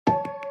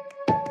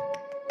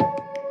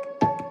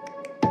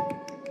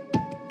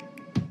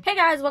Hey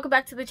guys, welcome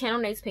back to the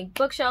channel, Nate's Pink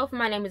Bookshelf.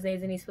 My name is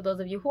Naze for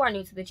those of you who are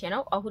new to the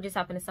channel or who just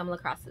happen to stumble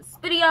across this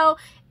video.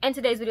 And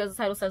today's video, as the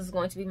title says, is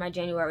going to be my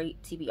January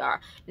TBR.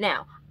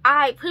 Now,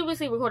 I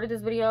previously recorded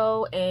this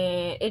video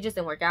and it just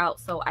didn't work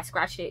out, so I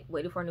scratched it,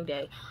 waited for a new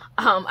day.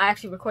 I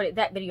actually recorded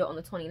that video on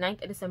the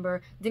 29th of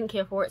December, didn't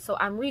care for it, so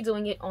I'm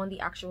redoing it on the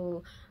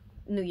actual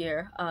New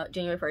Year,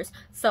 January 1st.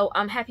 So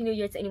happy New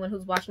Year to anyone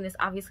who's watching this.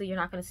 Obviously you're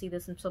not going to see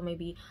this until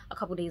maybe a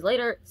couple days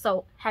later,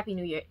 so happy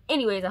New Year.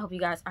 Anyways, I hope you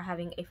guys are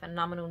having a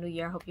phenomenal New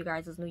Year. I hope you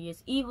guys' New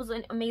Year's Eve was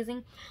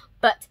amazing.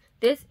 But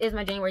this is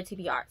my January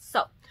TBR.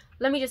 So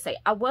let me just say,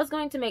 I was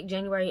going to make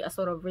January a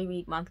sort of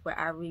reread month where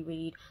I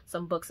reread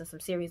some books and some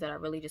series that I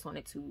really just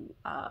wanted to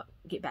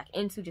get back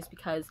into, just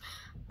because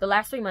the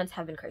last 3 months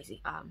have been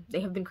crazy. They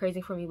have been crazy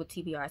for me with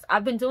TBRs.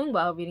 I've been doing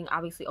well, reading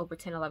obviously over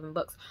 10-11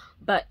 books,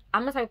 but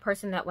I'm the type of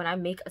person that when I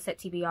make a set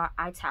TBR,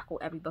 I tackle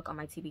every book on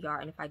my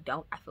TBR, and if I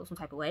don't, I feel some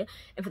type of way.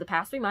 And for the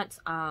past 3 months,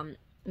 October,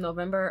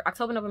 November,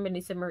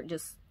 December,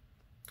 just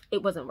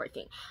it wasn't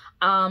working.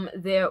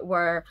 There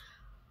were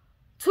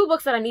 2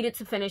 books that I needed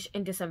to finish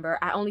in December.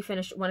 I only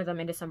finished one of them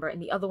in December,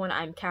 and the other one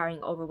I'm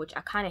carrying over, which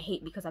I kind of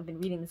hate because I've been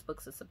reading this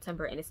book since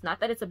September, and it's not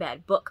that it's a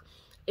bad book,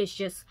 it's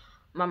just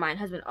my mind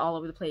has been all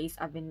over the place.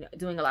 I've been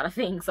doing a lot of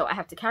things, so I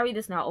have to carry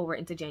this now over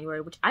into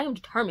January, which I am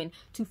determined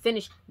to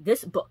finish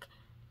this book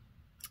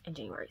in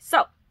January.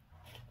 So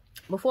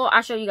before I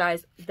show you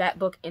guys that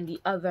book and the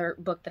other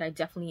book that I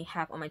definitely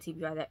have on my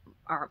TBR that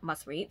are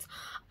must-reads,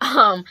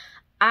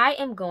 I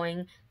am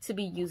going to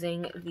be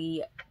using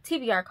the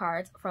TBR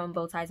cards from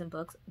Bowties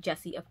Books.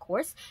 Jessie, of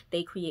course,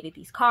 they created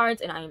these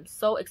cards, and I am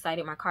so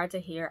excited. My cards are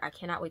here. I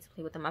cannot wait to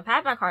play with them. I've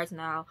had my cards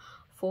now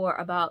for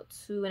about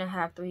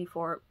 2.5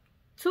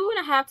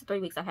 to 3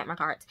 weeks. I've had my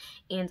cards,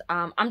 and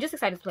I'm just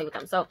excited to play with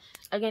them. So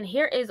again,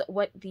 here is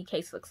what the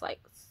case looks like.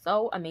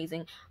 So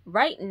amazing.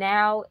 Right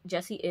now,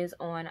 Jessie is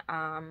on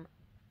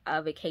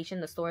a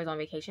vacation. The store is on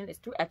vacation. It's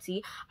through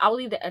Etsy. I will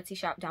leave the Etsy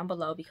shop down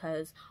below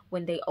because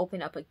when they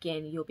open up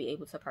again, you'll be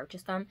able to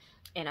purchase them,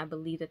 and I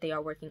believe that they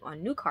are working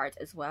on new cards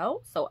as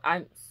well, so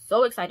I'm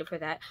so excited for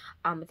that.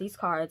 These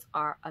cards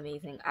are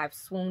amazing. I've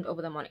swooned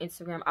over them on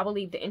Instagram. I will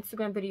leave the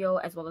Instagram video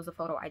as well as the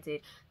photo I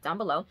did down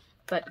below,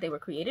 but they were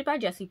created by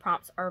Jessie.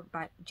 Prompts are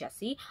by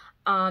Jessie,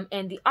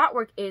 and the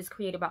artwork is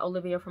created by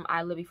Olivia from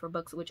I Live for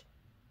Books, which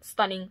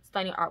stunning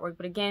artwork.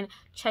 But again,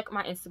 check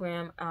my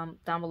Instagram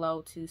down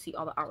below to see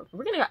all the artwork.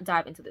 We're gonna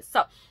dive into this.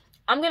 So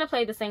I'm gonna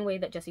play the same way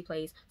that Jessie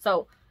plays.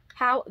 So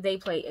how they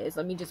play is,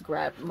 let me just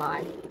grab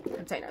my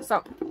container.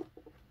 So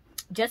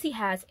Jessie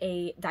has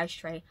a dice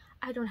tray.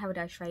 I don't have a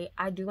dice tray.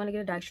 I do want to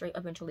get a dice tray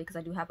eventually because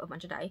I do have a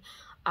bunch of die,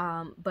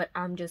 but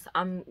I'm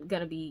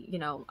gonna be, you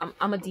know,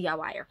 I'm a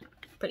DIYer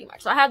pretty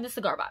much. So I have this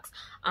cigar box.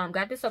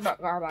 Got this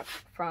cigar box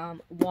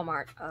from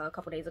Walmart a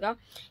couple days ago,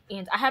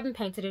 and I haven't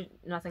painted it,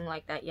 nothing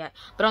like that yet,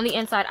 but on the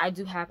inside I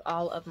do have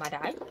all of my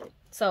die.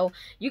 So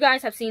you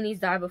guys have seen these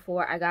die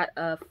before. I got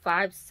a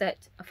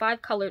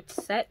 5 colored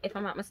set, if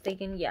I'm not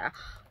mistaken. Yeah,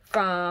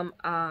 from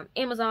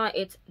Amazon.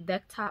 It's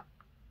Booktube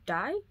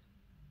die.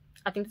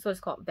 I think that's what it's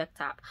called,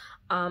 Booktube.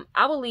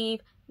 I will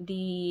leave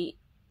the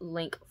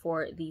link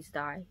for these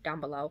die down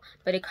below,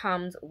 but it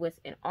comes with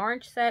an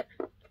orange set,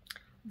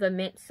 the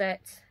mint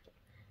set,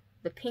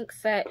 the pink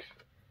set,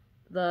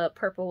 the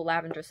purple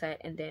lavender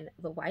set, and then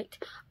the white.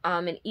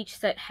 And each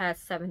set has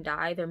 7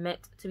 die. They're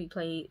meant to be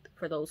played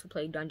for those who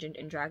play Dungeons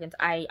and Dragons.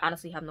 I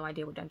honestly have no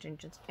idea what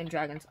Dungeons and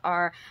Dragons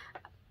are.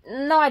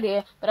 No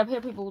idea, but I've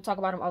heard people talk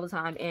about them all the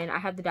time, and I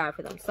have the die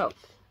for them. So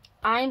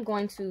I'm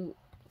going to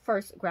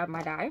first grab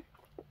my die.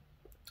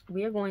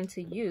 We are going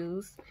to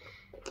use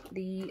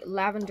the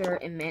lavender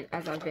and mint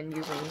as I've been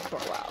using for a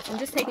while. So I'm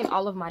just taking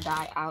all of my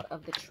die out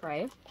of the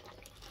tray.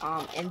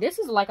 And this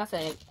is, like I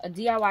said, a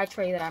DIY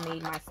tray that I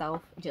made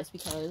myself just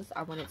because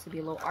I want it to be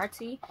a little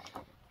artsy.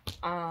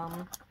 I'm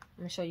going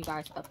to show you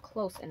guys up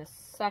close in a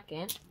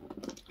second.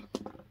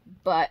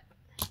 But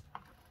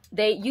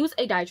they use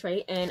a die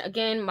tray, and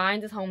again,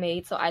 mine is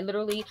homemade. So I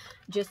literally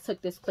just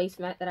took this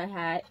placemat that I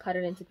had, cut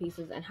it into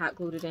pieces, and hot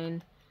glued it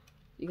in.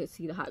 You can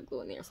see the hot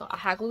glue in there. So I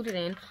hot glued it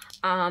in.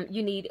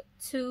 You need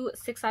 2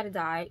 6-sided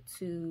die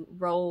to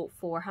roll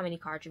for how many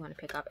cards you want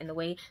to pick up. And the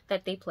way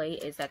that they play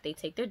is that they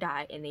take their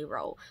die and they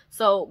roll.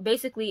 So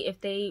basically, if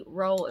they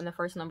roll and the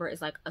first number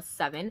is like a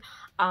 7,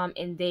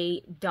 and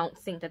they don't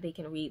think that they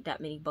can read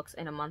that many books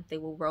in a month, they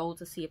will roll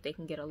to see if they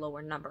can get a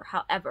lower number.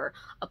 However,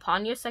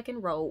 upon your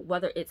second roll,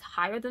 whether it's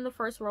higher than the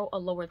first roll or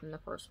lower than the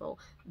first roll,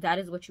 that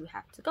is what you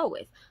have to go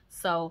with.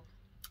 So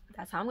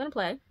that's how I'm going to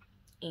play.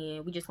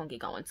 And we just gonna get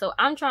going. So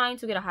I'm trying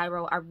to get a high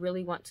roll. I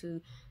really want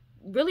to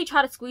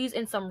try to squeeze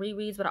in some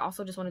rereads, but I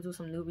also just want to do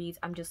some new reads.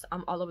 I'm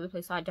all over the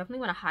place, so I definitely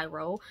want a high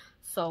roll.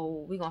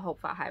 So we're gonna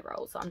hope for a high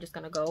roll. So I'm just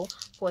gonna go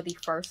for the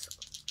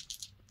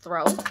first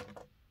throw.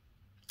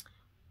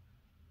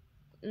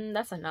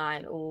 That's a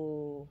 9.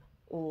 Oh,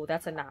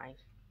 that's a 9.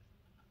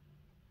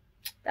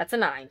 That's a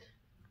 9.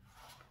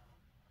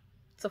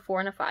 It's a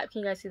 4 and a 5.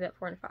 Can you guys see that?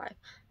 4 and a 5.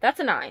 That's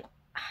a 9.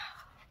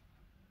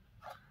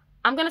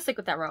 I'm gonna stick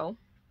with that roll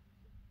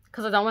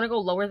because I don't want to go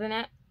lower than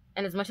that.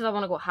 And as much as I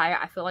want to go higher,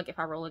 I feel like if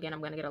I roll again, I'm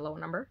going to get a lower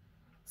number.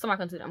 So I'm not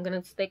going to do that. I'm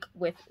going to stick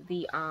with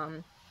the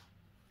 9.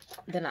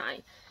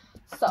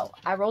 So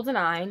I rolled a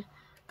 9.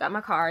 Got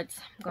my cards.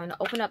 I'm going to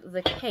open up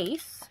the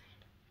case.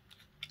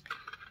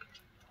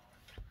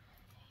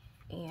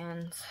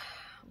 And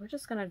we're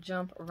just going to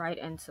jump right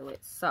into it.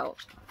 So,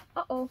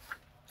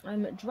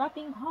 I'm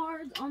dropping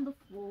cards on the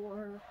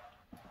floor.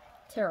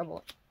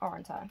 Terrible,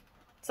 aren't I?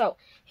 So,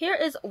 here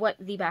is what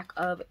the back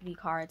of the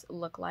cards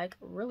look like.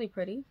 Really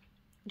pretty.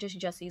 Just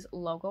Jesse's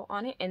logo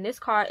on it. And this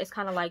card is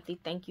kind of like the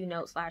thank you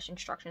note /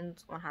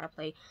 instructions on how to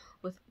play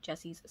with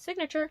Jesse's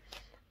signature.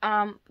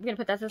 I'm going to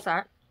put that to the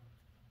side.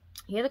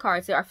 Here are the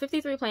cards. There are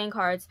 53 playing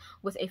cards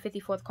with a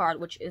 54th card,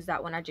 which is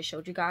that one I just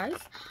showed you guys.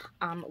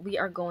 We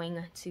are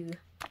going to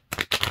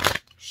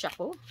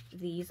shuffle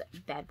these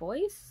bad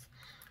boys.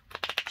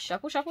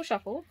 Shuffle, shuffle,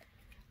 shuffle.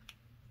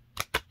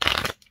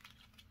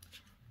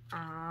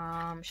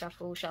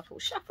 Shuffle, shuffle,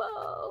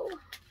 shuffle.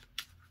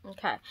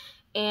 Okay.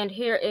 And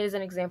here is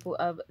an example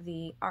of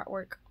the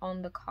artwork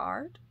on the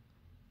card.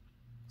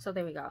 So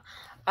there we go.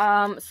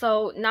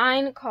 So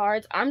 9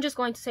 cards. I'm just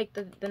going to take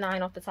the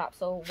 9 off the top.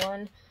 So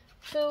 1,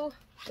 2,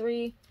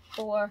 3,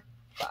 4,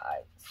 5,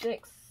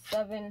 6,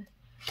 7,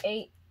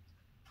 8,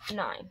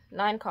 9.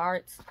 9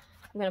 cards.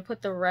 I'm going to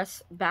put the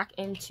rest back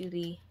into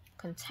the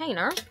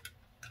container.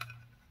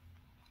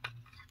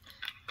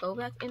 Go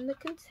back in the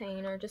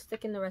container. Just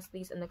sticking the rest of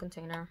these in the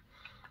container.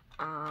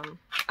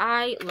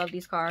 I love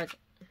these cards.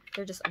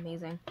 They're just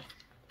amazing.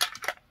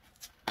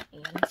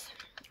 And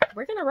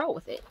we're going to roll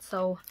with it.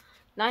 So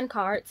 9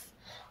 cards.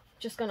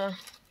 Just going to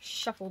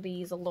shuffle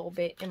these a little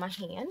bit in my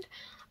hand.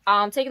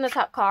 Taking the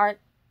top card.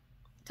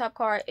 Top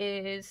card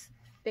is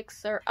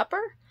Fixer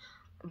Upper.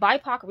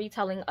 BIPOC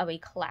retelling of a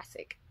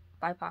classic.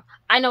 BIPOC.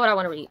 I know what I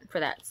want to read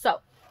for that.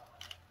 So,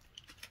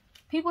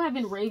 people have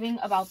been raving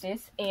about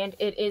this, and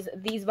it is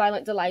These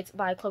Violent Delights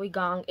by Chloe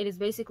Gong. It is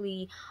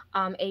basically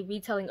a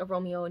retelling of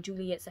Romeo and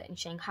Juliet set in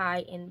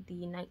Shanghai in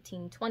the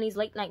 1920s,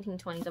 late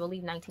 1920s, I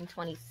believe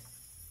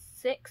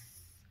 1926.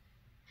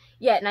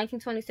 Yeah,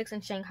 1926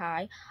 in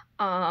Shanghai.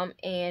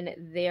 And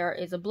there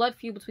is a blood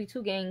feud between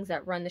 2 gangs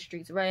that run the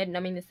streets red,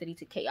 numbing the city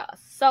to chaos.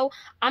 So,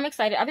 I'm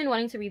excited. I've been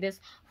wanting to read this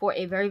for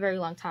a very, very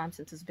long time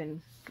since it's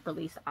been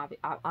released.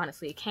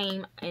 Honestly, it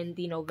came in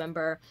the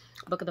November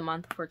book of the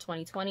month for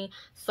 2020.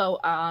 So,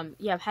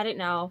 yeah, I've had it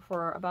now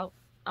for about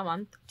a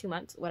month, 2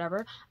 months,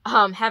 whatever.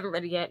 Haven't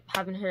read it yet.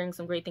 Have been hearing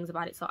some great things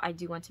about it. So, I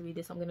do want to read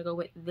this. I'm going to go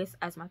with this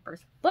as my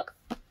first book.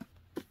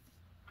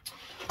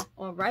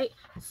 All right,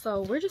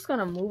 so we're just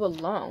gonna move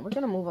along. We're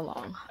gonna move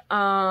along.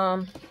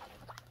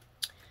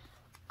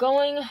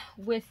 Going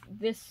with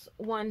this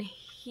one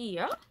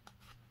here.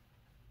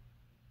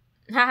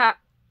 Haha,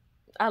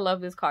 I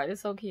love this card.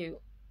 It's so cute.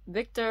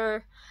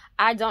 Victor,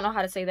 I don't know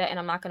how to say that, and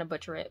I'm not gonna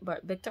butcher it,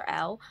 but Victor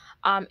L.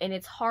 And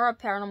it's horror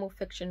paranormal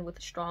fiction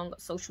with strong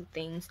social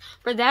themes.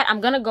 For that,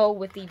 I'm gonna go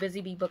with the Busy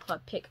Bee Book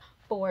Club pick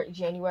for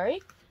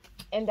January.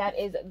 And that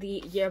is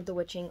The Year of the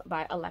Witching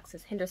by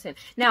Alexis Henderson.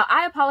 Now,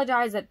 I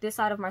apologize that this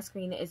side of my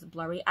screen is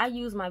blurry. I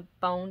use my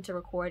phone to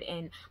record,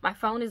 and my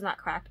phone is not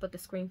cracked, but the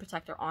screen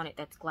protector on it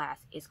that's glass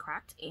is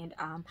cracked. And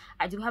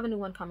I do have a new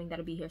one coming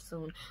that'll be here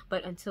soon.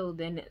 But until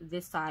then,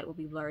 this side will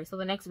be blurry. So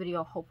the next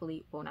video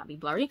hopefully will not be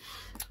blurry.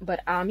 But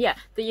yeah,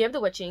 The Year of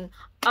the Witching.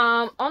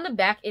 On the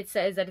back, it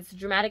says that it's a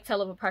dramatic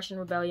tale of oppression,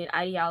 rebellion,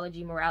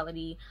 ideology,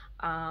 morality.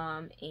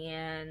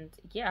 And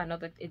yeah, I know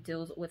that it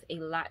deals with a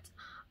lot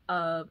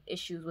of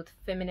issues with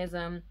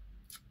feminism,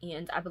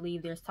 and I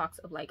believe there's talks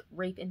of like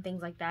rape and things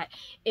like that.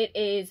 It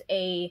is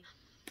a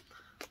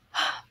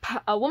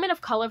woman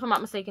of color, if I'm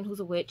not mistaken, who's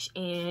a witch,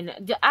 and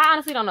I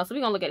honestly don't know, so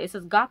we're gonna look at it. It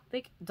says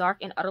gothic, dark,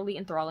 and utterly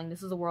enthralling.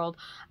 This is a world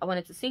I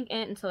wanted to sink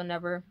in until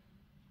never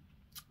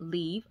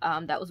leave.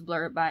 That was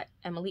blurred by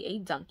Emily A.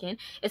 Duncan.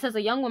 It says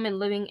a young woman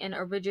living in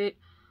a rigid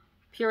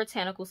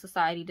puritanical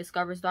society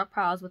discovers dark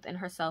powers within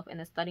herself in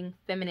a stunning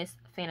feminist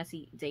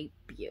fantasy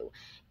debut.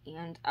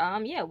 And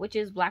yeah,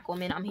 witches, black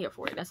women, I'm here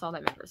for it. That's all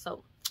that matters.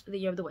 So, The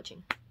Year of the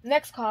Witching.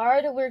 Next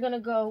card, we're gonna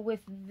go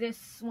with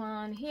this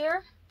one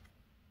here.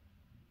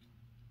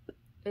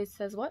 It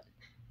says what?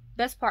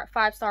 Best part,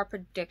 5-star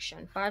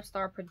prediction.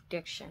 5-star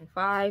prediction.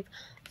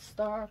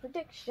 5-star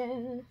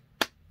prediction.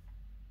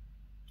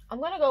 I'm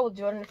going to go with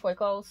Jordan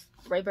Fueco's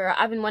Ray Bearer.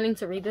 I've been wanting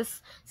to read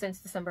this since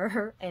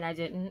December, and I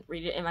didn't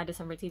read it in my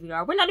December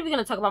TBR. We're not even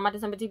going to talk about my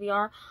December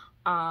TBR.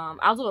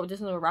 I'll do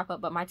just a little wrap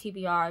up, but my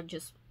TBR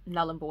just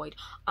null and void.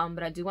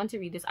 But I do want to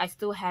read this. I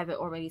still have it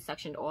already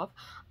sectioned off.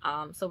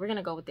 So we're going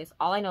to go with this.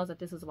 All I know is that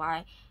this is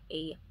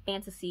a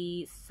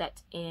fantasy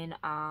set in,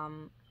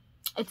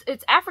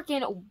 it's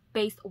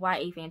African-based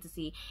YA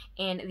fantasy,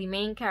 and the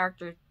main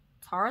character,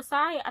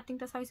 Tarasai, I think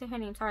that's how you say her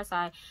name,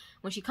 Tarasai,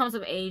 when she comes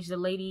of age, the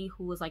lady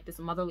who was like this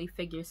motherly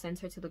figure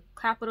sends her to the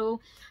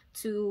capital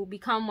to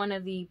become one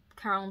of the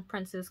Crown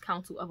Prince's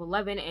Council of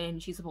 11,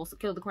 and she's supposed to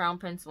kill the Crown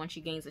Prince when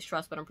she gains his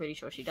trust, but I'm pretty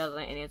sure she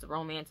doesn't, and there's a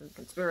romance and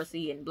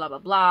conspiracy and blah blah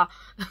blah.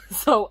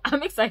 So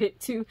I'm excited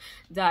to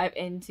dive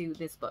into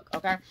this book.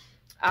 Okay,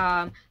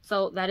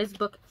 so that is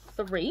book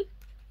 3.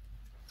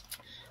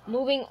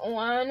 moving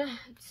on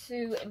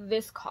to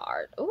this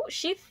card. Oh,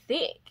 she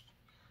thick.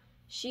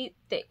 She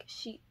thick.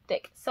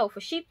 So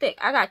for she thick,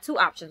 I got 2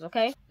 options,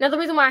 okay? Now the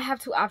reason why I have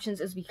 2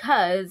 options is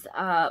because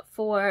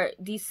for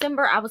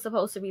December I was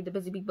supposed to read the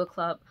Busy Bee Book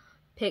Club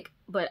pick,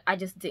 but I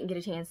just didn't get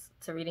a chance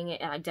to reading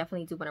it, and I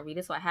definitely do want to read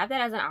it, so I have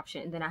that as an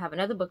option. And then I have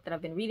another book that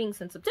I've been reading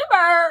since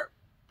September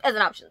as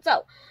an option.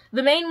 So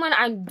the main one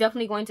I'm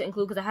definitely going to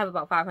include, because I have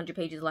about 500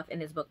 pages left in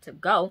this book to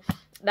go,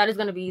 that is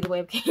going to be The Way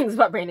of Kings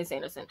by Brandon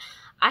Sanderson.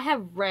 I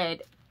have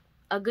read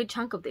a good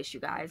chunk of this, you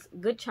guys.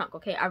 Good chunk,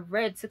 okay? I've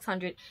read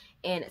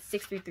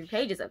 663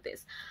 pages of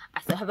this.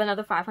 I still have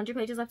another 500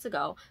 pages left to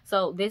go.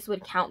 So this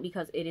would count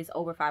because it is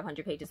over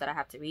 500 pages that I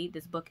have to read.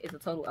 This book is a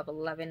total of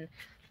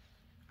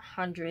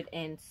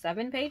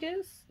 1,107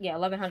 pages. Yeah,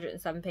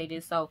 1,107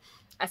 pages. So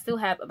I still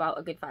have about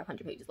a good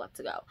 500 pages left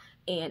to go.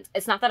 And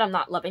it's not that I'm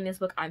not loving this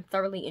book. I'm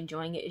thoroughly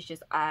enjoying it. It's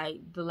just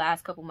the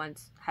last couple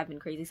months have been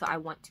crazy. So I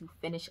want to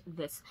finish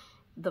this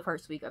the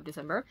first week of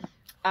December.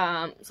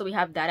 So we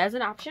have that as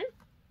an option.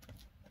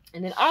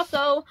 And then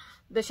also,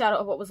 The Shadow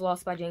of What Was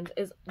Lost by James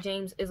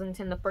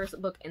Islington, the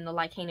first book in the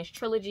Lycanus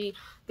trilogy.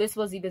 This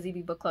was the Busy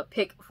Bee Book Club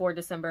pick for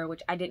December,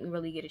 which I didn't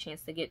really get a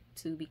chance to get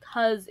to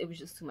because it was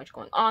just too much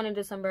going on in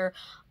December.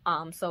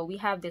 So we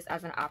have this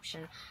as an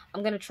option.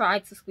 I'm going to try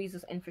to squeeze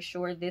this in for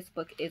sure. This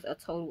book is a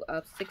total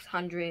of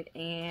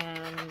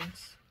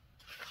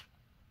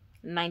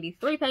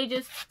 693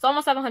 pages. So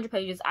almost 700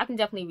 pages. I can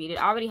definitely read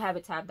it. I already have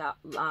it tabbed out,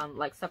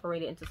 like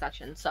separated into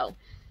sections. So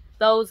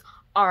those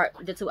are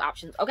the 2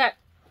 options. Okay.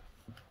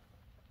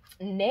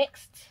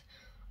 Next,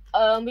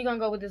 we're gonna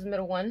go with this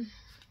middle one.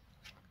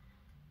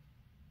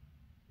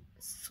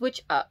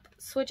 Switch Up,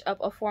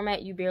 a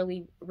format you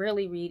rarely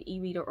read,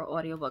 e-reader or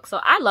audiobook. So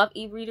I love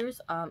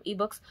e-readers,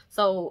 ebooks.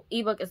 So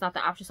ebook is not the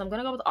option. So I'm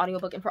gonna go with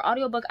audiobook. And for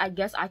audiobook, I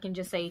guess I can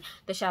just say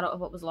The Shadow of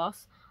What Was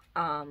Lost.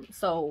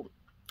 So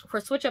for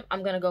Switch Up,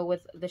 I'm gonna go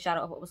with The Shadow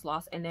of What Was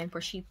Lost. And then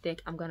for Sheep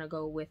Thick, I'm gonna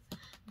go with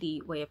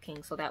The Way of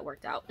Kings. So that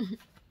worked out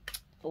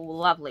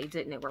lovely,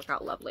 didn't it? Work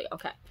out lovely.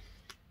 Okay.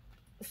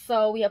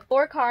 So we have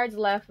 4 cards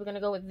left. We're going to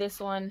go with this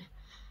one.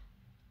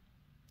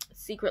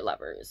 Secret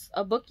Lovers.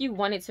 A book you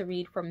wanted to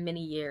read for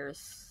many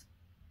years.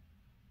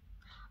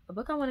 A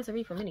book I wanted to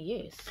read for many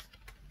years.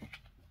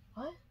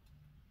 What?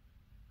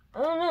 I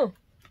don't know.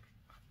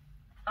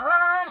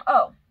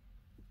 Oh.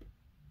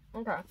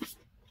 Okay.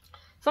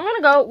 So I'm going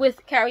to go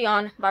with Carry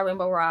On by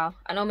Rainbow Rowell.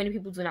 I know many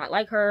people do not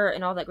like her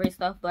and all that great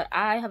stuff, but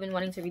I have been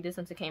wanting to read this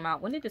since it came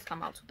out. When did this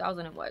come out?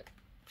 2000 and what?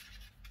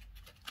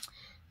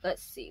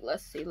 Let's see.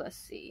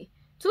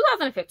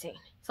 2015.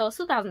 So it's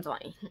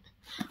 2020.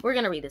 We're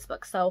gonna read this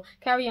book. So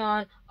Carry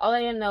On. All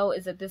I know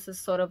is that this is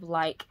sort of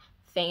like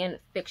fan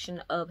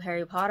fiction of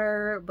Harry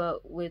Potter,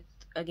 but with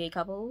a gay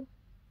couple.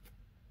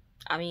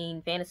 I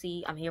mean,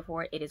 fantasy. I'm here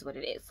for it. It is what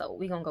it is. So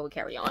we're gonna go with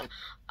Carry On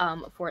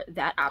for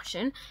that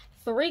option.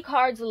 3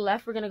 cards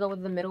left. We're gonna go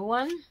with the middle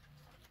one.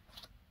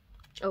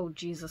 Oh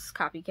Jesus,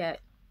 Copycat.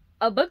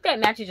 A book that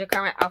matches your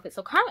current outfit.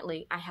 So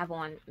currently, I have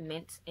on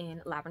mint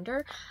and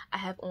lavender. I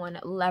have on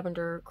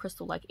lavender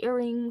crystal-like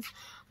earrings.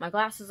 My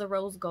glasses are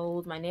rose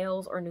gold. My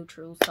nails are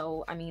neutral.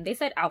 So, I mean, they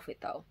said outfit,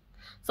 though.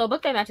 So, a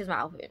book that matches my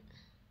outfit.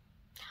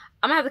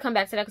 I'm going to have to come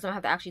back to that because I'm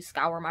going to have to actually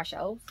scour my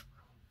shelves.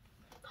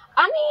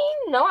 I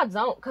mean, no, I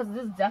don't, because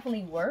this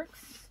definitely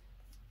works.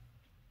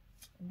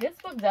 This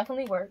book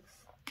definitely works.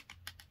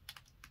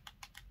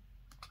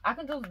 I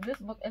can do this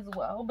book as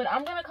well, but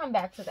I'm going to come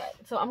back to that.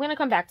 So I'm going to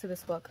come back to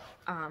this book,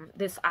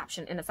 this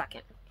option in a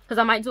second, because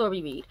I might do a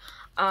reread.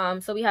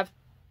 So we have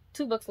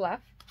 2 books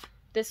left.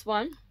 This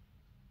one,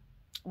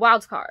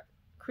 Wild Card,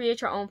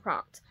 Create Your Own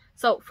Prompt.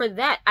 So for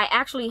that, I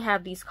actually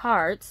have these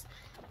cards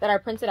that I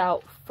printed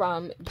out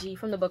from G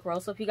from the Book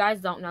Roll. So if you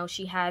guys don't know,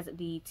 she has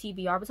the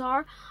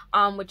TBRVATAR,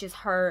 which is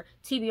her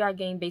TBR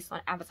game based on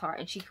Avatar,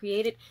 and she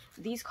created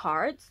these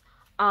cards.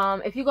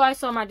 If you guys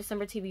saw my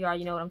December TBR,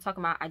 you know what I'm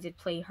talking about. I did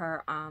play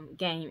her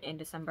game in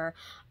December.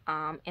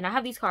 And I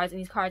have these cards, and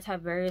these cards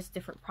have various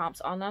different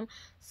prompts on them.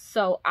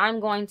 So I'm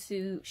going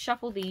to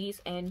shuffle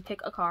these and pick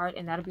a card,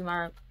 and that'll be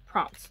my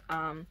prompts.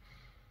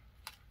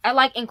 I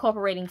like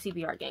incorporating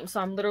TBR games,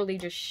 so I'm literally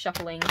just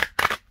shuffling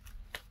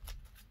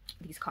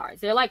these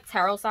cards. They're like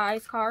tarot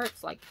size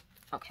cards. Like,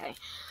 okay.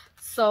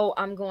 So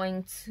I'm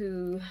going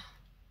to,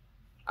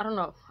 I don't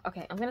know.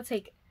 Okay, I'm going to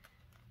take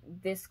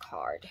this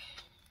card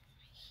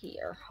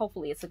here.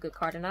 Hopefully it's a good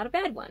card and not a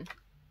bad one.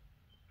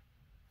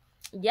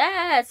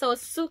 Yeah, so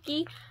it's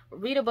Suki.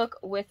 Read a book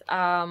with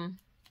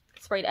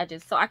sprayed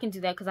edges. So I can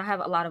do that because I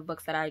have a lot of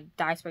books that I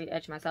dye sprayed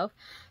edge myself.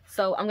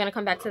 So I'm going to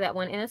come back to that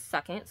one in a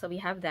second. So we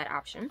have that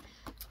option.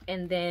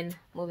 And then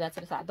move that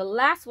to the side. The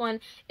last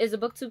one is a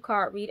Booktube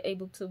card. Read a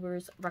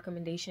booktuber's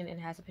recommendation,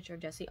 and has a picture of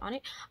Jesse on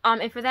it.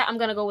 And for that, I'm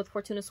going to go with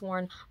Fortuna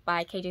Sworn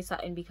by KJ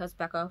Sutton, because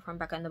Becca from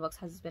Becca in the Books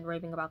has been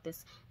raving about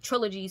this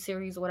trilogy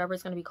series, or whatever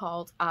it's going to be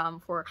called,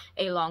 for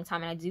a long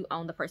time. And I do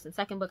own the first and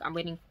second book. I'm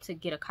waiting to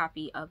get a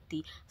copy of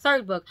the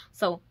 3rd book.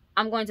 So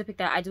I'm going to pick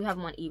that. I do have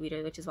them on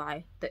e-reader, which is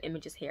why the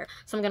image is here.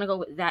 So I'm going to go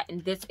with that.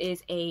 And this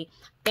is a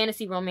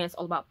fantasy romance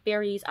all about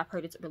fairies. I've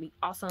heard it's really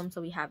awesome. So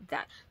we have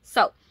that.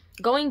 So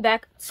going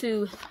back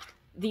to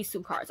these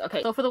 2 cards.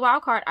 Okay, so for the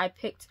wild card, I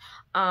picked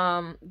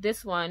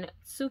this one,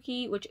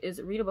 Suki, which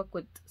is read a book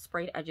with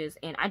sprayed edges,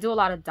 and I do a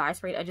lot of dye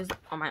sprayed edges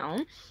on my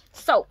own.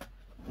 So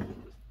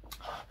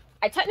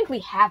I technically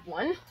have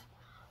one,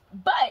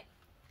 but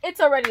it's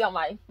already on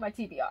my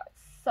TBR.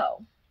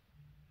 So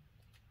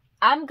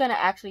I'm gonna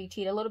actually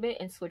cheat a little bit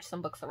and switch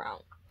some books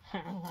around.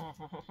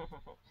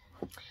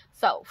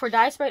 So for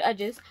dye sprayed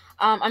edges,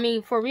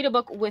 for read a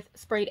book with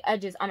sprayed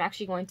edges, I'm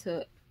actually going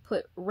to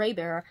put Ray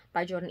Bearer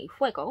by Jordan E.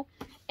 Fuego.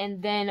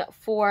 And then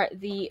for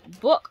the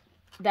book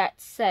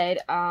that said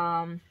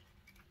 5-star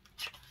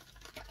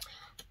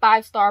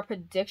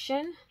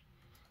prediction,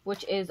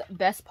 which is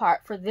best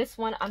part, for this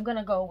one I'm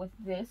gonna go with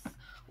this,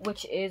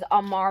 which is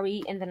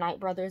Amari and the Night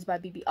Brothers by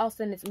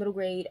B.B.Alston. It's middle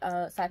grade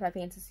sci-fi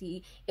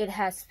fantasy. It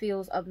has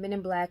feels of Men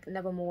in Black,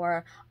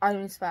 Nevermore,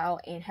 Artemis Fowl,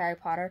 and Harry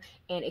Potter,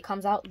 and it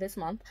comes out this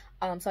month.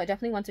 So I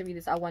definitely want to read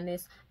this. I won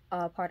this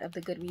part of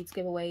the Goodreads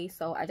giveaway,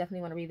 so I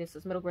definitely want to read this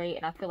as middle grade,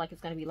 and I feel like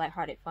it's going to be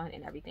lighthearted, fun,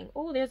 and everything.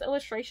 Oh, there's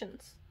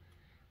illustrations.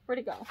 Where'd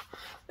it go?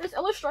 There's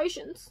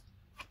illustrations.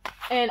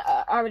 And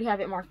I already have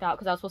it marked out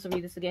because I was supposed to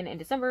read this again in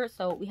December,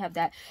 so we have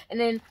that. And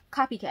then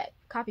Copycat.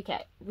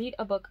 Read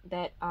a book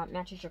that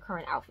matches your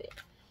current outfit.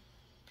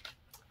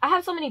 I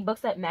have so many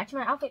books that match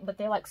my outfit, but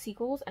they're like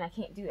sequels, and I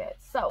can't do that.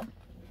 So,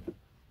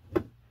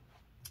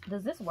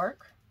 does this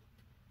work?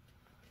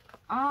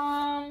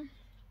 No,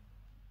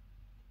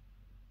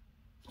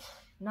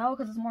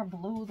 because it's more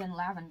blue than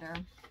lavender.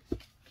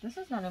 This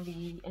is going to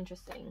be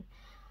interesting.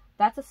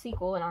 That's a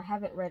sequel, and I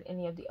haven't read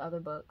any of the other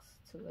books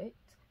to it.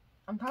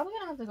 I'm probably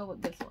going to have to go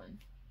with this one.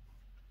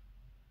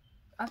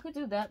 I could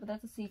do that, but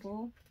that's a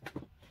sequel.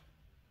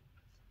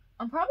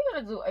 I'm probably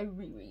going to do a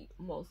reread,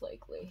 most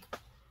likely.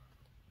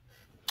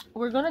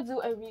 We're going to do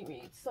a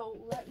reread. So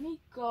let me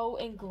go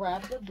and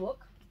grab the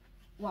book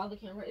while the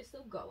camera is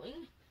still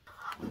going.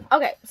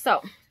 Okay,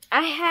 so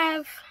I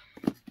have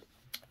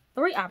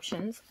 3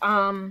 options.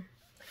 I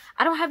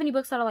don't have any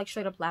books that are like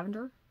straight up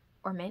lavender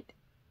or mint.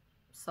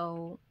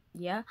 So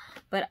yeah,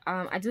 but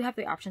I do have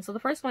 3 options. So the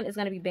first one is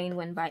going to be Bane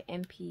Wind by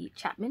M.P.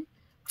 Chapman.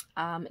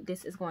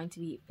 This is going to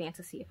be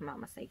fantasy, if I'm not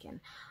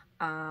mistaken.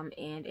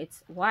 And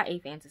it's YA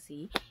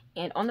fantasy.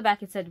 And on the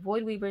back it said,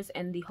 Void Weavers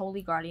and the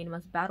Holy Guardian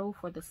must battle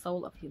for the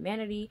soul of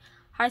humanity.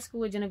 High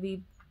schooler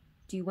Genevieve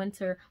De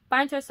Winter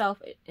finds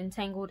herself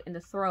entangled in the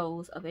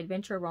throes of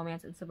adventure,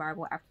 romance, and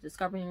survival after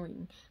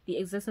discovering the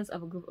existence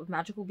of a group of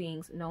magical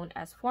beings known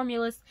as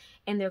Formulists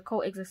in their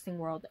coexisting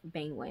world,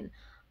 Banewind.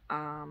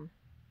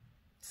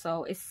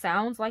 So it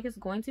sounds like it's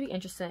going to be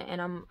interesting,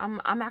 and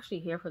I'm actually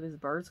here for this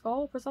bird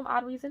skull for some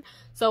odd reason.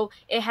 So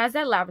it has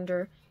that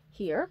lavender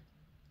here,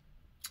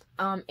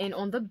 and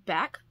on the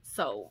back.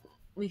 So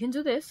we can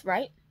do this,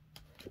 right?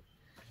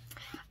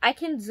 I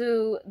can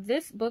do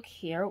this book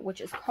here,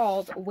 which is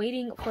called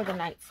Waiting for the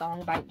Night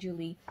Song by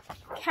Julie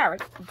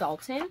Carrick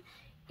Dalton.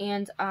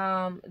 And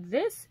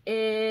this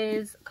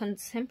is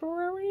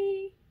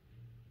contemporary.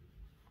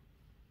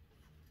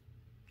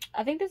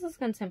 I think this is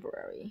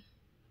contemporary.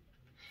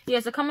 Yeah,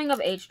 it's a coming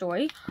of age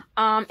story.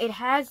 It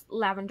has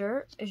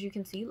lavender, as you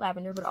can see,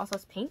 lavender, but it also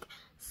has pink.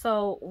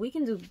 So we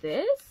can do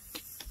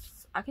this.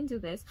 I can do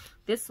this.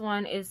 This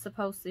one is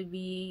supposed to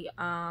be,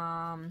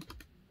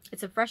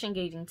 it's a fresh,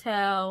 engaging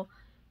tale.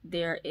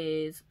 There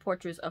is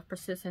portraits of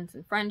persistence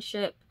and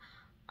friendship.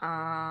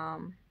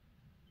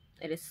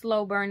 It is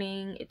slow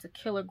burning. It's a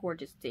killer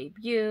gorgeous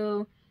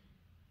debut.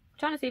 I'm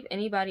trying to see if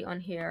anybody on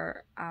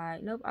here,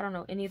 nope, I don't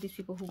know any of these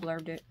people who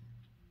blurbed it.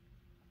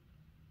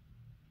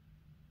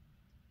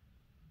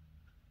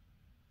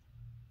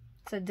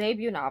 It's a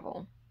debut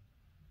novel.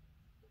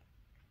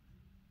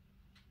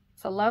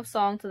 It's a love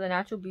song to the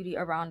natural beauty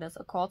around us,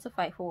 a call to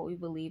fight for what we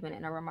believe in,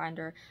 and a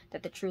reminder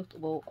that the truth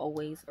will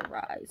always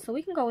arise. So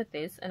we can go with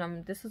this,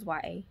 and this is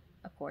YA,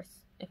 of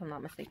course, if I'm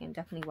not mistaken,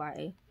 definitely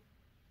YA.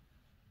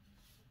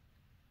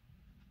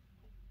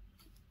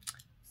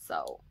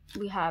 So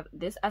we have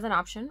this as an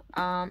option,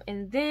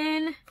 and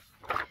then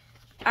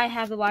I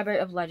have The Library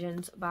of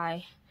Legends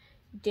by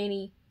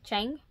Danny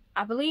Chang.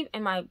 I believe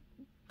in my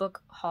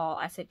book haul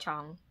I said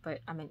Chang, but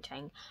I meant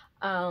Chang.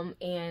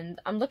 And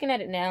I'm looking at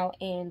it now,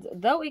 and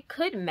though it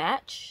could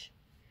match,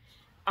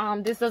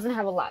 this doesn't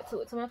have a lot to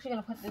it. So I'm actually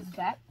gonna put this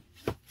back,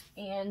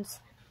 and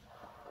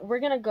we're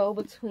gonna go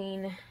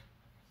between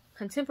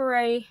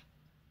contemporary,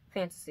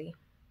 fantasy.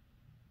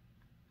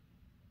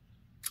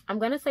 I'm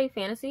gonna say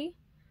fantasy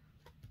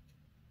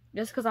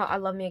just because I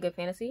love me a good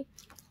fantasy.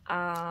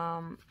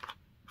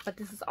 But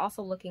this is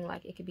also looking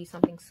like it could be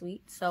something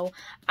sweet. So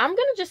I'm going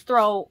to just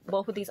throw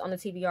both of these on the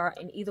TBR,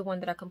 and either one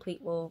that I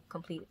complete will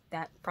complete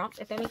that prompt,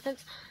 if that makes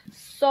sense.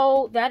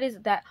 So that is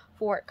that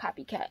for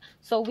Copycat.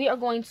 So we are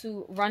going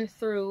to run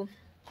through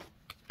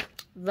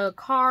the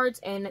cards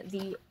and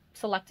the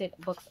selected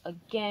books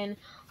again.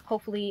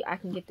 Hopefully I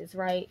can get this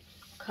right,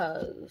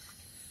 because,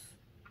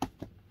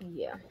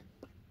 yeah.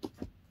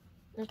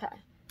 Okay,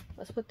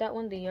 let's put that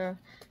one there,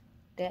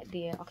 that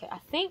there. Okay, I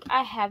think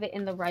I have it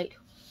in the right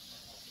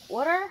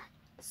order.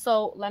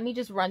 So let me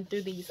just run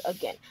through these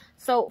again.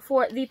 So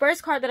for the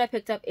first card that I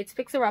picked up, it's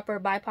Fixer Upper,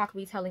 BIPOC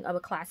retelling of a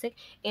classic.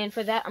 And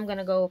for that, I'm going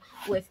to go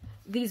with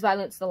These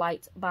Violence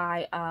Delight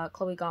by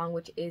Chloe Gong,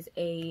 which is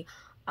a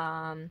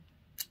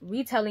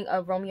retelling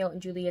of Romeo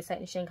and Juliet set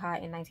in Shanghai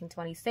in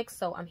 1926.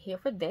 So I'm here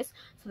for this.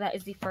 So that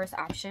is the first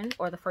option,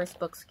 or the first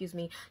book, excuse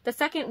me. The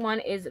second one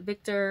is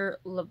Victor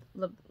I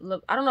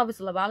don't know if it's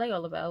Lavalle or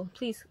Lavelle.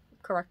 Please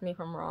correct me if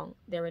I'm wrong.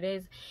 There it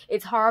is.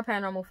 It's horror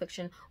paranormal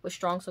fiction with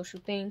strong social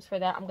themes. For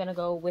that, I'm gonna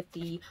go with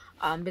the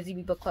Busy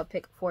Bee Book Club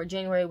pick for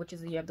January, which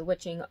is The Year of the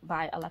Witching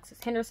by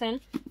Alexis Henderson.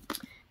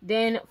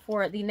 Then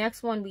for the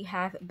next one, we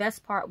have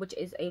Best Part, which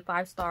is a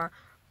 5-star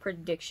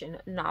prediction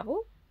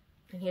novel.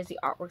 And here's the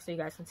artwork so you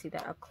guys can see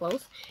that up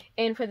close.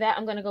 And for that,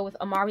 I'm going to go with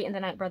Amari and the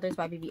Night Brothers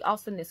by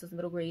B.B.Alston. This is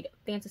middle grade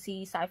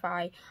fantasy,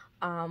 sci-fi,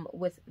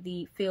 with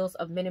the feels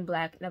of Men in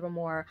Black,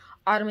 Nevermore,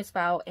 Artemis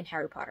Fowl, and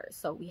Harry Potter.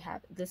 So we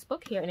have this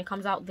book here, and it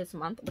comes out this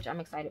month, which I'm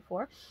excited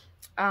for.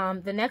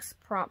 The next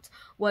prompt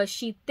was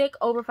She Thick,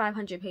 over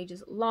 500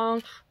 pages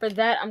long. For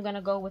that, I'm going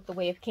to go with The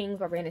Way of Kings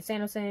by Brandon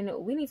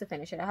Sanderson. We need to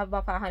finish it. I have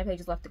about 500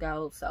 pages left to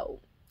go, so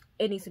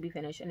it needs to be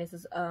finished. And this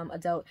is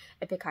adult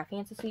epic high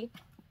fantasy.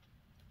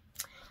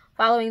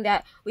 Following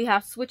that, we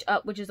have Switch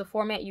Up, which is a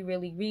format you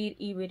really read,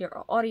 e-reader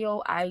or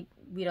audio. I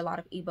read a lot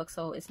of ebooks,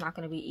 so it's not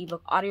going to be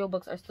ebook.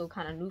 Audiobooks are still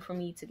kind of new for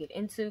me to get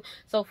into.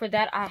 So for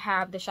that, I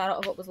have The Shadow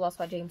of What Was Lost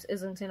by James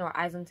Islington or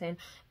Islington.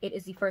 It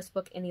is the first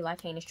book in the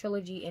Lycanus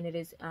trilogy, and it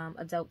is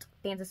adult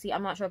fantasy.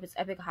 I'm not sure if it's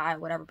epic, high, or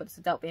whatever, but it's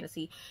adult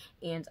fantasy.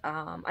 And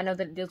I know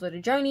that it deals with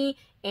a journey,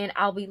 and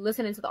I'll be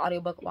listening to the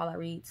audiobook while I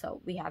read,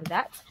 so we have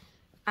that.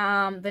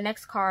 The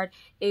next card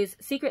is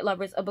Secret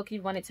Lovers, a book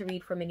you've wanted to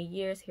read for many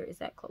years. Here is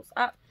that close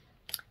up.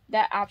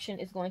 That option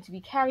is going to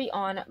be Carry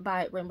On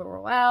by Rainbow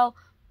Royale,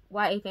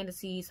 YA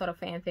fantasy sort of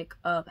fanfic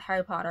of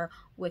Harry Potter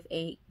with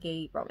a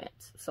gay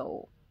romance.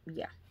 So,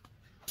 yeah.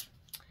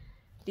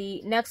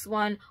 The next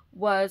one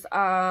was,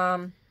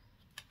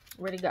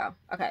 where'd it go?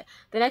 Okay.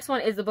 The next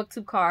one is the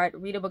Booktube Card,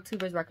 Read a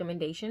Booktuber's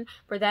recommendation.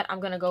 For that, I'm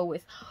going to go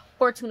with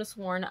Fortuna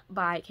Sworn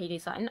by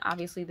KJ Sutton.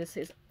 Obviously, this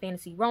is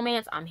fantasy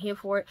romance. I'm here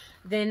for it.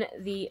 Then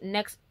the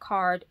next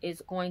card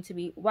is going to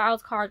be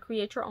Wild Card,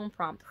 Create Your Own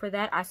Prompt. For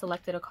that, I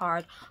selected a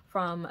card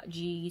from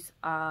G's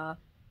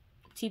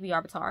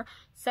TBRVATAR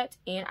set,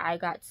 and I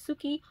got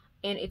Suki,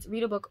 and it's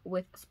Read a Book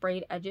with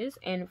Sprayed Edges.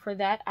 And for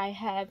that, I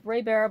have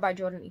Ray Bearer by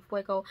Jordan E.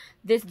 Fuego.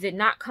 This did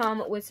not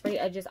come with sprayed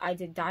edges. I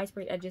did dye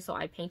sprayed edges, so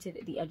I painted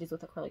the edges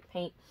with acrylic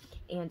paint.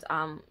 And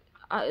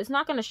it's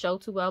not going to show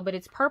too well, but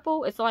it's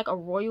purple. It's like a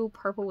royal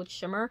purple with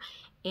shimmer,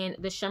 and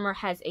the shimmer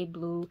has a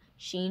blue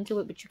sheen to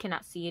it, but you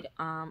cannot see it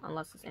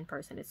unless it's in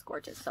person. It's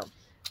gorgeous. So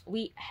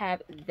we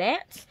have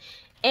that.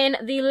 And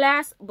the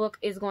last book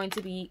is going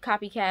to be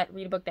Copycat,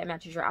 Read a Book That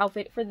Matches Your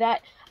Outfit. For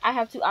that, I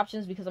have two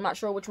options because I'm not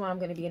sure which one I'm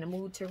going to be in the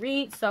mood to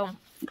read. So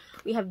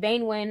we have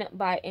Bane Win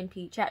by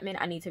N.P. Chapman.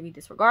 I need to read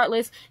this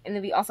regardless. And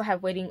then we also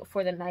have Waiting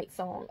for the Night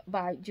Song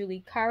by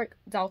Julie Carrick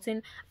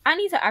Dalton. I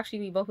need to actually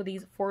read both of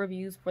these for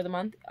reviews for the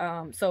month.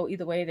 So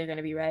either way, they're going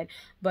to be read.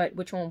 But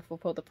which one will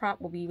fulfill the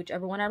prompt will be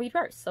whichever one I read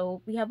first.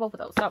 So we have both of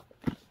those. So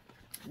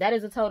that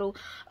is a total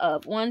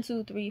of 1,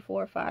 2, 3,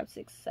 4, 5,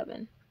 6,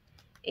 7,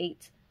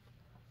 8,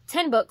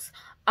 10 books.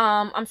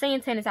 I'm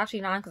saying 10, it's actually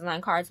 9 because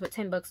 9 cards, but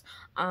 10 books.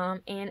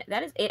 And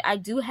that is it. I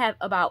do have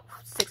about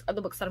 6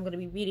 other books that I'm going to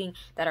be reading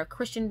that are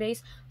Christian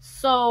based.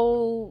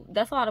 So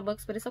that's a lot of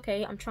books, but it's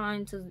okay. I'm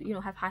trying to, you know,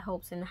 have high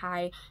hopes and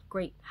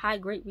great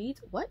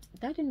reads. What?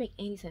 That didn't make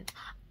any sense.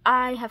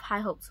 I have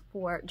high hopes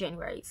for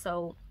January.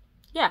 So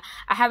yeah,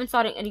 I haven't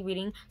started any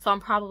reading, so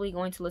I'm probably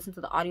going to listen to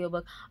the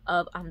audiobook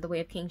of The Way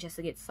of Kings just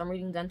to get some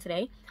reading done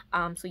today.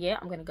 So yeah,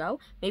 I'm gonna go.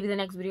 Maybe the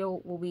next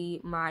video will be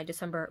my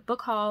December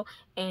book haul,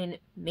 and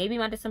maybe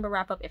my December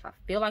wrap up if I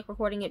feel like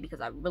recording it,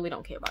 because I really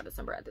don't care about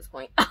December at this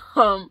point.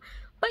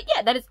 But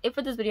yeah, that is it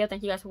for this video.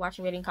 Thank you guys for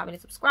watching, rating, commenting,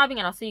 and subscribing,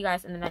 and I'll see you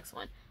guys in the next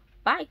one.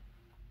 Bye.